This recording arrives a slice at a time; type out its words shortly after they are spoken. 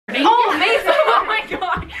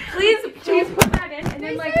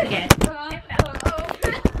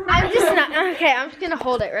Okay, I'm just gonna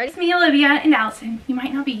hold it. Ready? It's me, Olivia, and Allison. You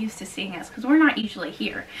might not be used to seeing us because we're not usually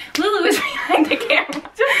here. Lulu is behind the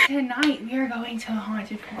camera. Tonight we are going to a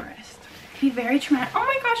haunted forest. Be very traumatic. Oh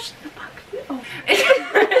my gosh, the fuck. Oh.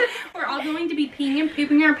 We're all going to be peeing and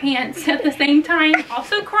pooping our pants at the same time,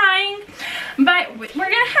 also crying. But we're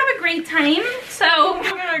gonna have a great time. So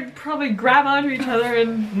we're gonna probably grab onto each other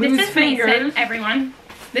and lose fingers. Mason, everyone.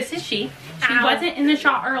 This is she. She wasn't in the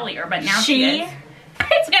shot earlier, but now she is.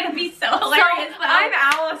 It's gonna be so hilarious. So, I'm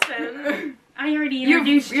Allison. I already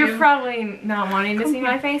introduced you. You're probably not wanting to see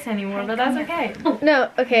my face anymore, but that's okay. No,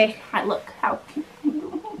 okay. I look how.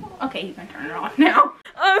 Okay, you can turn it off now.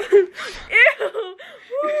 Ew.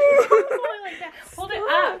 Hold it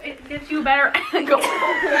up. It gives you a better angle.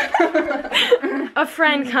 A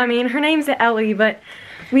friend coming. Her name's Ellie, but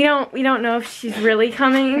we don't know if she's really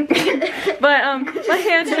coming. But my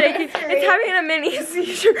hand's shaking. It's having a mini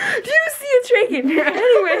seizure. Do you see it shaking?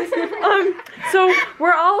 Anyways, so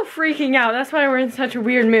we're all freaking out. That's why we're in such a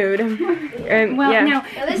weird mood. And well, yeah. no,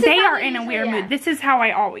 they are in a weird mood. This is how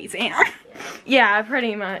I always am. Yeah,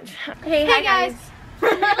 pretty much. Hey guys.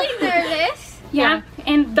 I'm really nervous. Yeah,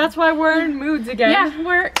 and that's why we're in moods again. Yeah,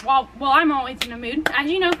 well, I'm always in a mood, as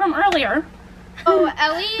you know from earlier. Oh,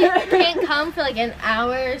 Ellie can't come for like an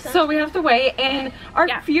hour or something. So we have to wait, and our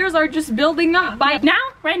fears are just building up. Right now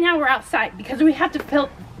we're outside because we have to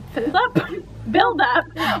build up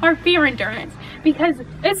our fear endurance, because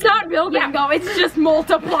it's not building though, it's just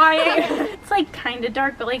multiplying. It's like kind of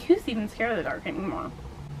dark, but like who's even scared of the dark anymore?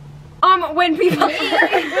 When people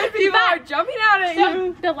are jumping out at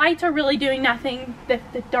you. The lights are really doing nothing. The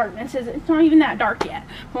darkness it's not even that dark yet.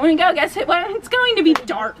 When we go, guess it? Well, it's going to be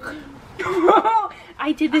dark.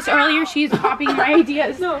 I did this earlier. She's copying my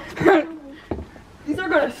ideas. No. These are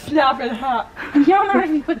gonna snap in half. Y'all not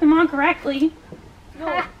even put them on correctly.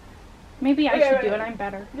 No. Maybe I should do it. I'm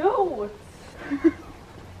better. No. I'm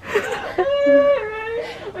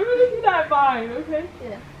gonna do that fine, okay?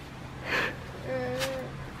 Yeah.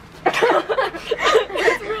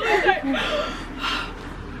 It's really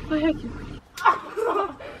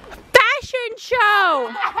Fashion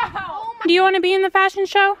show! Do you want to be in the fashion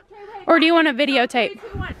show? Or do you want to videotape?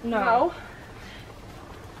 No.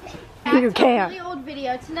 You can't. Really old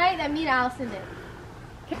video tonight that me and Allison did.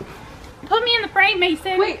 Put me in the frame,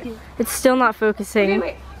 Mason. Wait. It's still not focusing. Okay,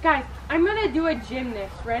 wait. Guys, I'm gonna do a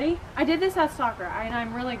gymnast. Ready? I did this at soccer, and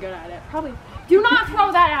I'm really good at it. Probably. Do not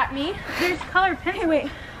throw that at me. There's colored pencil. Hey,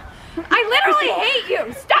 wait. I literally hate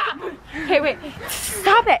you. Stop. Okay, wait.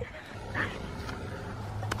 Stop it.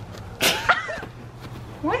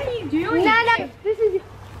 What are you doing? No, this is.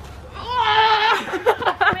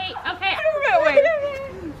 Wait, okay. Wait.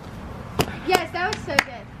 Yes, that was so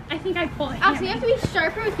good. I think I pulled a hammy. Allison, you have to be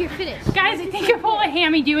sharper with your finish. Guys, I think you pulled a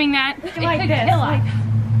hammy doing that. It Like could this. kill us.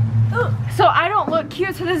 So I don't look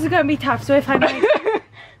cute, so this is gonna be tough. So if I'm like,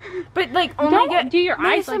 but like only Don't do your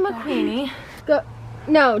eyes like that. McQueenie. Go.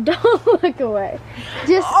 No, don't look away.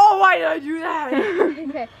 Just. Oh, why did I do that?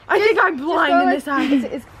 Okay. I think I'm blind in this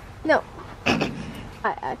eye. No.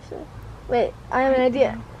 Actually. Wait, I have an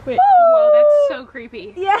idea. Wait. Whoa, that's so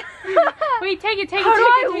creepy. Yeah. Wait, take it. How do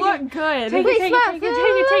I look good? Take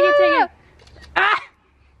it. Ah!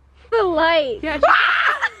 The light. Yeah.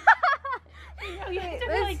 You have to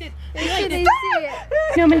be like this. Can you see it?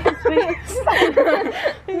 No, but this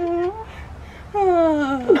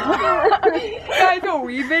Guys, a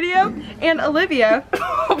wee video, and Olivia,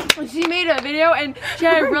 she made a video and she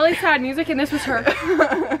had really sad music, and this was her.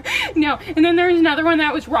 No, and then there was another one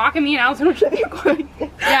that was rocking me, and Allison was like,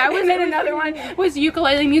 yeah, and then another one was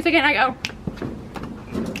ukulele music, and I go,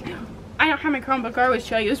 I don't have my Chromebook, I always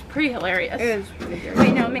show you. It was pretty hilarious. It was pretty good.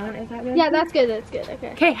 Wait, no, Is that good? Yeah, that's good. That's good.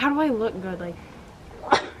 Okay. Okay, how do I look good? Like,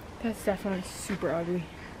 that's definitely super ugly.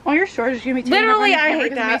 All your stores are gonna be literally, I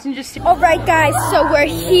hate that. Mason just Alright guys, so we're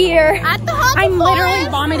here at the haunted I'm forest. literally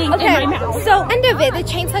vomiting in my mouth. So end of it, the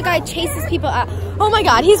chainsaw guy chases people out. Oh my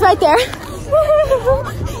god, he's right there.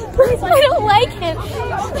 Please, I don't like him.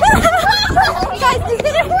 Guys, is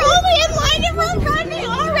it probably in line and we're running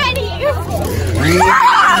already?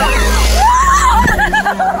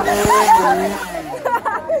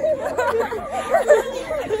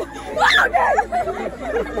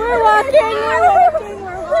 We're walking.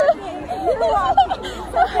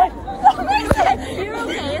 You're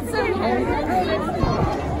okay, it's okay.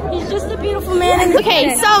 He's just a beautiful man.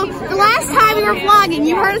 Okay, so the last time we were vlogging,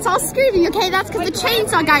 you heard us all screaming, okay? That's because the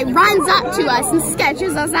chainsaw guy runs up to us and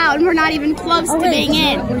sketches us out, and we're not even close to being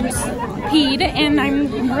in. peed and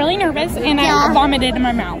I'm really nervous and I vomited in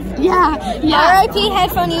my mouth. Yeah. R.I.P.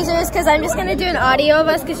 headphone users, because I'm just gonna do an audio of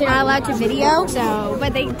us because you're not allowed to video. So,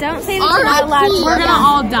 but they don't say that you're not allowed to. We're gonna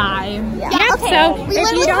all die. Yeah. Okay. So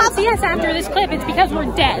if you don't see us after this clip, it's because we're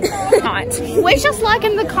dead. Not. Wish us luck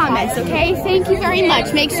in the comments, okay? Thank you very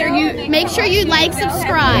much. Make sure you like,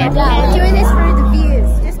 subscribe. Yeah, we're doing this for the views.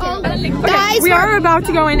 Just kidding. Okay, Guys, we are about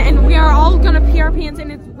to go in, and we are all gonna pee our pants,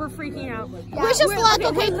 and we're freaking out. wish us luck,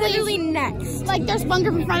 okay? Literally next. Like, there's bunker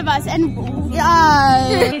in front of us, and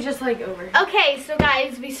It's just like over. Okay, so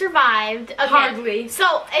guys, we survived. Okay. Hardly.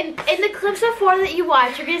 So, in the clips before that you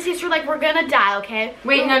watch, you're gonna see us, we're like, we're gonna die, okay?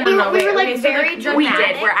 Wait, no. We were like Okay, so very we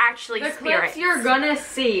dramatic. did. We're actually the spirits. Clips you're gonna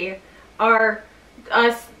see are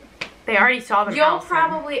us. They already saw them. You'll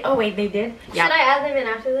probably. Oh wait, they did. Yeah. Should I add them in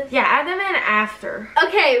after this? Yeah, add them in after.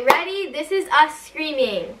 Okay, ready? This is us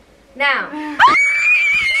screaming. Now.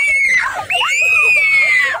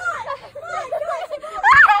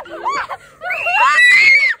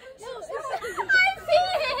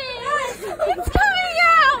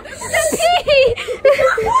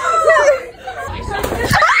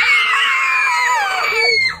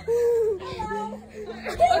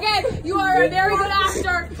 Okay, you are a very good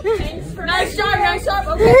actor. Nice job.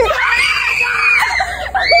 Okay.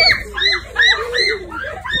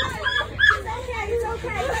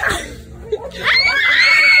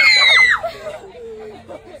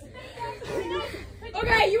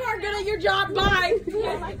 Okay, you are good at your job. Bye.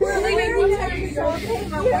 We're leaving.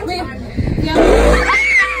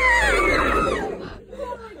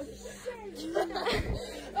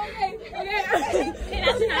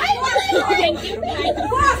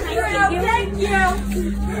 Thank you.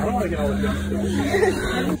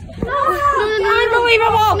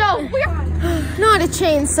 unbelievable. No, we're not a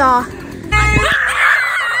chainsaw.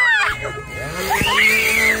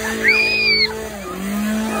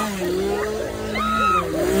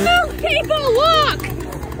 People, look!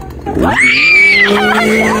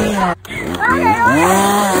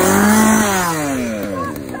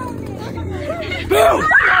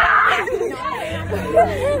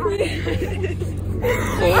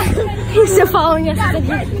 He's still following us.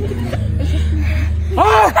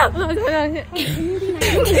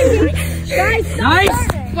 Guys, nice?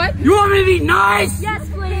 What? You want me to be nice? Yes,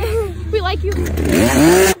 please. We like you. You're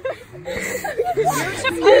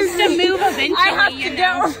supposed to move eventually. I have to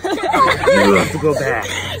go. You have to go back.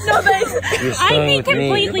 No thanks. I'd be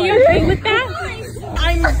completely okay with that.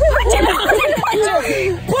 I'm punch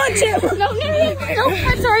him. No,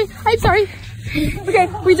 I'm sorry. Okay,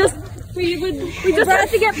 we just have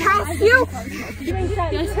to get past you.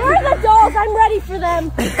 Where are the dolls? I'm ready for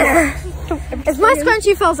them. If my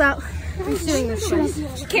scrunchie falls out, I'm suing this place.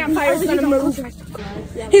 Campfire's gonna move.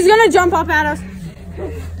 He's gonna jump up at us.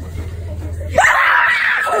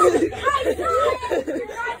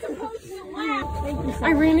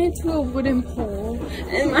 I ran into a wooden pole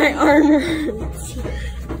and my arm hurts.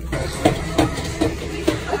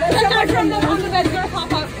 The guy from the on the bed's gonna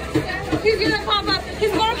pop up. He's gonna pop up.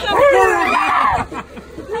 He's gonna pop up.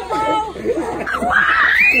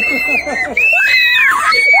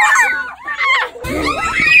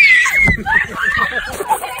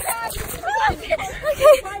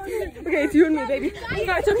 Okay, it's you and me, baby.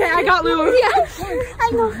 No, it's okay. I got Lulu. Yeah,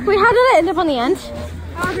 I know. Wait, how did it end up on the end?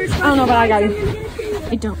 I don't know, but I got you.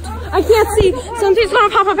 I don't. I can't see. Something's gonna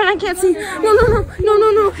pop up and I can't see. No.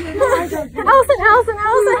 Allison,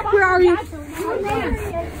 where are you?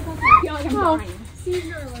 Oh.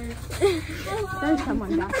 There's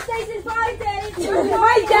someone back.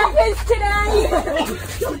 My death is today.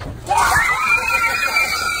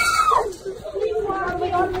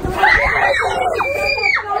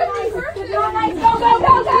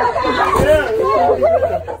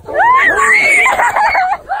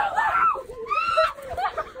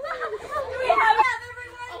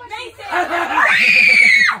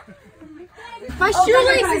 My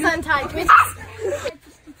shoelace is untied.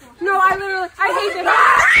 No, I hate this.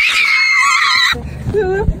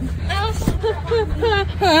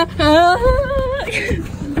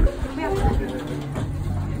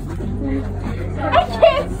 I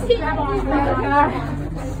can't see.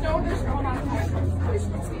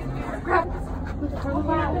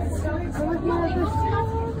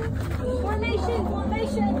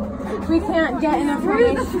 Formation. We can't get in a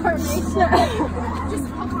formation. Just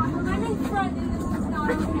I'm in front and this is not.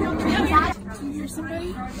 Do you hear somebody?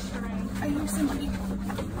 I hear somebody.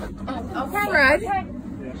 Oh, okay.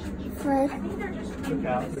 Fred.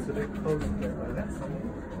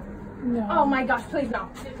 No. Oh my gosh, please no.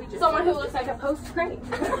 Someone who looks like a post, great.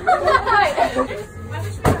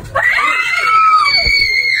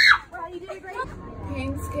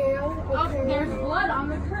 Pain scale.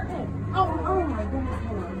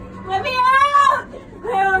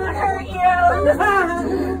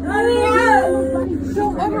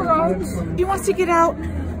 She wants to get out.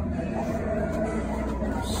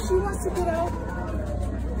 She wants to get out.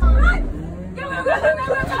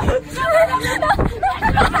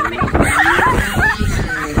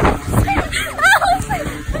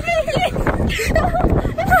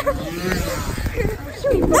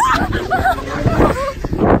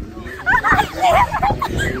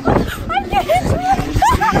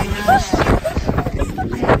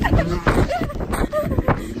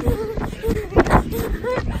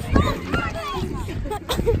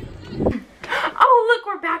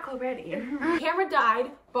 Camera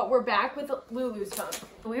died, but we're back with Lulu's phone.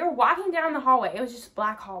 We were walking down the hallway. It was just a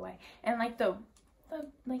black hallway, and like the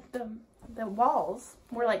walls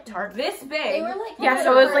were like this big. They were like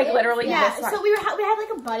so it was like literally this so wide. we had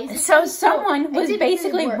like a buddy. So someone was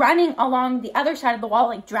basically running along the other side of the wall,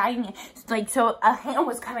 like dragging it, like so a hand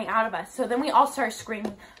was coming out of us. So then we all started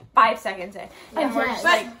screaming 5 seconds in, and we're just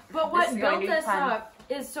like, but what built us up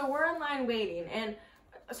is so we're in line waiting, and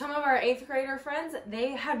some of our 8th grader friends,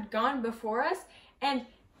 they had gone before us, and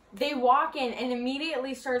they walk in and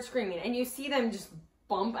immediately start screaming, and you see them just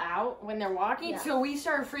bump out when they're walking. So we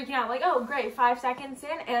started freaking out, like, oh great, 5 seconds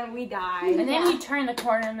in, and we died. And then we turn the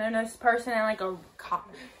corner, and then this person in like a cop,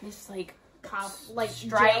 this like cop, like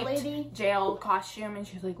striped jail costume, and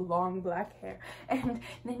she's like long black hair, and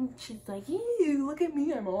then she's like, ew, look at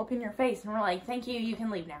me, I'm all up in your face, and we're like, thank you, you can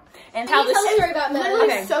leave now. And tell the story about that.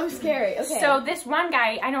 Okay. So scary. Okay. So this one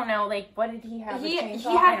guy, I don't know, like, what did he have? He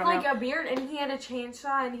had like a beard, and he had a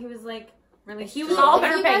chainsaw, and he was like really. He was all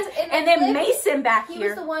over face, and then Mason back here. He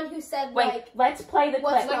was the one who said, wait, like, let's play the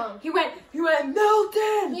what's clip. wrong? He went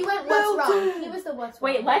Milton. He went, what's wrong? He was the what's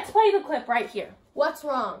wrong. Wait, let's play the clip right here. What's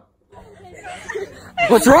wrong?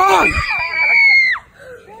 What's wrong?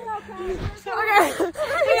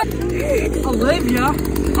 Olivia.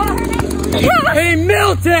 Hey,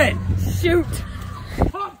 Milton. Shoot.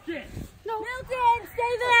 Pumpkin. Milton,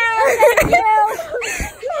 stay there. Thank you.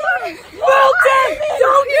 Milton,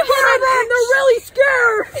 don't give them. They're really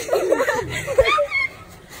scared.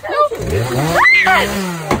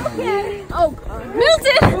 Oh, God.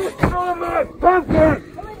 Milton. Pumpkin.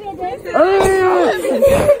 It's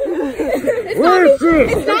not me.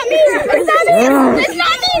 It's not me. It's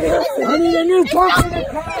not me. I need a new pumpkin.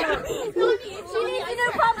 She needs a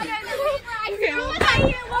new pumpkin.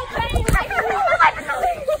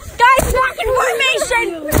 Guys, back in formation.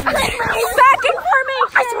 Back in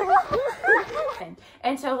formation.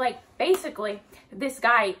 And so, like, basically, this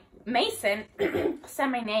guy, Mason, said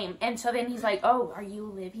my name, and so then he's like, oh, are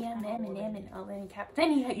you Olivia? And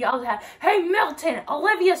then he yells out, hey, Milton,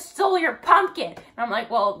 Olivia stole your pumpkin. And I'm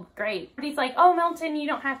like, well, great. But he's like, oh, Milton, you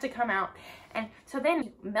don't have to come out. And so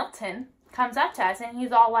then Milton comes up to us, and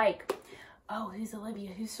he's all like, oh, who's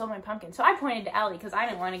Olivia? Who stole my pumpkin? So I pointed to Ellie because I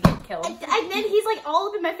didn't want to get killed. And then he's like all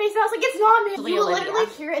up in my face, and I was like, it's not me. You will Olivia. literally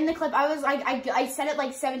hear it in the clip. I was like, I said it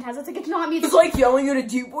like 7 times. I was like, it's not me. He's like yelling at a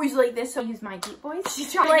deep voice like this. So use my deep voice.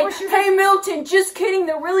 She's trying like, hey, Milton, just kidding.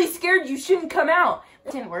 They're really scared. You shouldn't come out.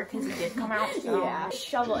 It didn't work because he did come out. So. Yeah.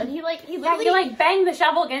 Shovel, and he literally he like banged the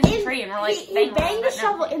shovel against the tree, and we're like, he banged the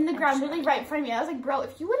shovel in the ground, literally right in front of me. I was like, bro,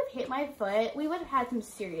 if you would have hit my foot, we would have had some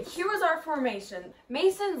serious. Here was our formation.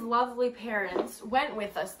 Mason's lovely parents went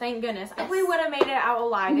with us, thank goodness. We would have made it out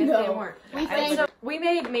alive if they weren't. We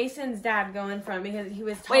made Mason's dad go in front because he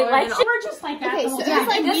was taller. Wait, let's we're just like that. Okay, so yeah,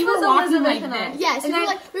 like this we was were walking Elizabeth like and this. Yes, and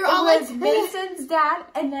we were all like Mason's dad,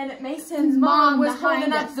 and then Mason's mom was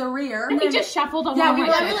holding up the rear. And we just shuffled along. Yeah, we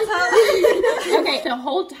were okay, the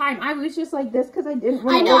whole time I was just like this because I didn't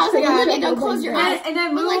want to. I know, I was like, Lily, don't close your eyes. And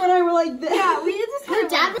then Lulu and I were like this. Yeah, we did this. Her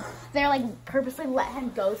dad was there, like, purposely let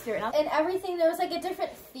him go through it. And everything, there was like a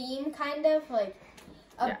different theme, kind of, like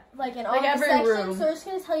in all the sections. Room. So we're just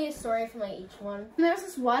gonna tell you a story from like each one. And there was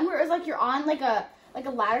this one where it was like you're on like a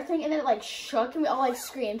ladder thing, and then it like shook, and we all like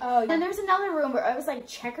screamed. Oh, yeah. And then there was another room where it was like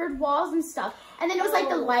checkered walls and stuff, and then it was like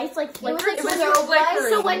the lights like flickering.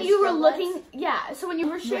 So when you were looking, so when you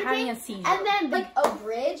were shaking, having a seizure. and then like a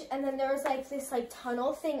bridge, and then there was like this like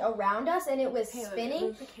tunnel thing around us, and it was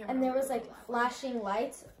spinning, and there was like flashing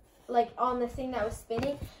lights like on the thing that was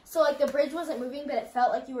spinning. So like the bridge wasn't moving, but it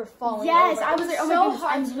felt like you were falling. Yes, over. I was like, oh my goodness,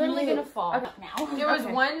 I'm literally gonna fall. Okay, now. There was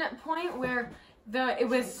one point where it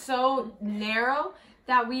was so narrow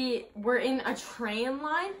that we were in a train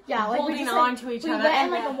line, holding on to each other, and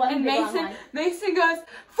Mason goes,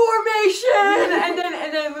 formation, and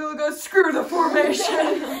then Lulu goes, screw the formation.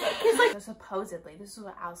 It's like supposedly, this is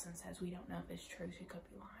what Allison says. We don't know if it's true. She could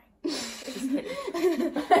be lying. Just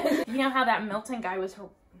kidding. You know how that Milton guy was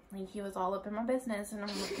like, he was all up in my business, and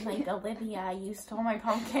I'm like, Olivia, you stole my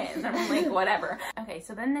pumpkin, and I'm like, whatever. Okay,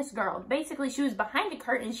 so then this girl, basically, she was behind a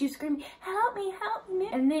curtain, and she was screaming, help me,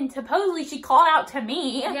 and then supposedly she called out to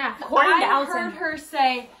me. Yeah, according to I Allison. heard her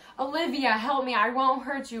say, Olivia, help me, I won't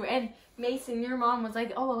hurt you, and Mason, your mom was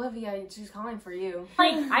like, oh, Olivia, she's calling for you.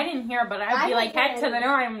 Like, I didn't hear, but I'd be like, heck to the no,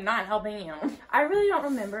 I'm not helping you. I really don't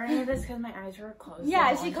remember any of this because my eyes were closed.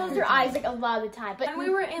 Yeah, she closed her eyes like a lot of the time. But When we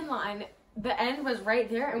were in line, the end was right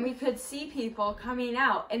there, and we could see people coming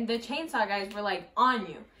out, and the chainsaw guys were like on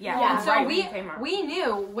you. Yeah. And so right when you came out. we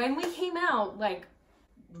knew when we came out, like,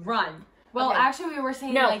 run. Well, Okay. actually, we were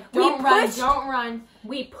saying, No, like, we don't run, pushed- don't run.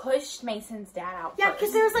 We pushed Mason's dad out. yeah, first.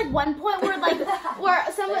 because there was like one point where like where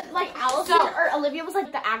someone like Allison or Olivia was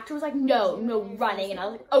like the actor was like no running, and I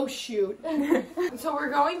was like, oh shoot. So we're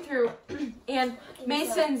going through, and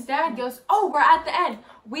Mason's dad goes, oh, we're at the end.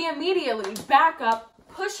 We immediately back up,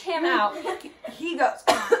 push him out. He goes,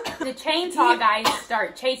 the chainsaw guys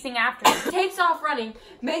start chasing after him. takes off running.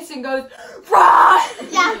 Mason goes, run!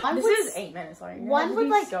 Yeah, This is 8 minutes long. one would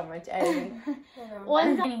like so much editing.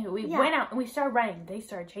 one. We went out and we started running. They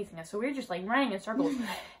started chasing us. So we were just like running in circles.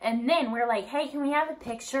 And then we're like, hey, can we have a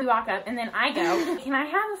picture? We walk up and then I go, can I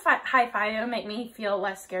have a high five? It'll make me feel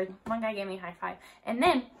less scared. One guy gave me a high five. And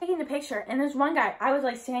then taking the picture, and there's one guy, I was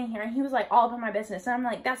like standing here and he was like all up in my business. And I'm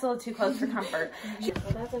like, that's a little too close for comfort.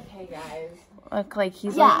 But that's okay, guys. Look, like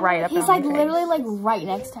he's like right up he's on like my face. literally like right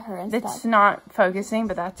next to her and It's stuff. not focusing,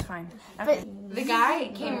 but that's fine. Okay. The guy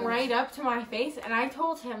came right up to my face, and I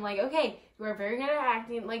told him, like, okay, you are very good at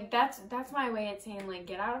acting. Like, that's my way of saying, like,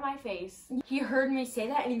 get out of my face. He heard me say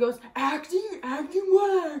that, and he goes, acting,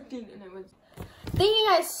 what acting? And it was... Thank you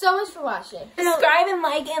guys so much for watching. Subscribe and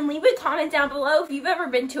like and leave a comment down below if you've ever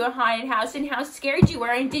been to a haunted house and how scared you were,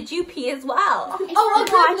 and did you pee as well? Oh, a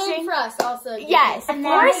good name for us also. Yes. And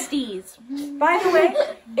Foresties. By the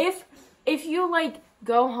way, if you, like,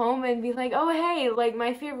 go home and be like, oh, hey, like,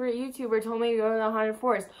 my favorite YouTuber told me to go to the haunted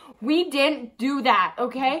forest. We didn't do that,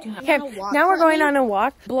 okay? Okay, now we're going on a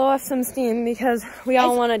walk. Blow off some steam because we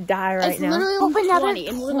all want to die right now. Literally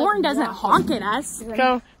but Horn doesn't honk at us.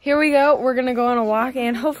 So here we go. We're gonna go on a walk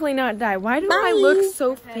and hopefully not die. Why do I look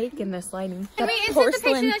so fake in this lighting? Can we insert the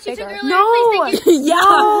picture that you took earlier? No. Please, thank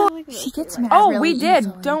you. Yeah. She gets mad. Oh, we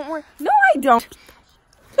did. Don't worry. No, I don't.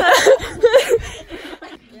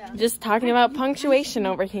 Just talking about punctuation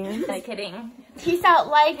over here. Like kidding. Peace out,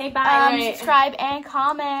 like, bye. subscribe, and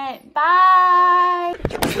comment. Bye.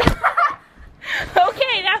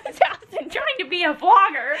 Okay, that was Allison trying to be a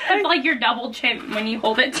vlogger. It's like your double chin when you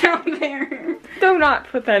hold it down there. Do not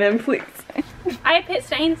put that in, please. I have pit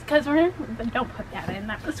stains because we're. Don't put that in.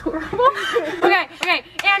 That was horrible. Okay,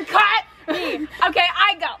 and cut me. Okay,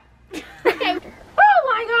 I go. Okay. Oh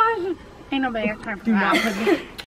my gosh. Ain't nobody got time for that.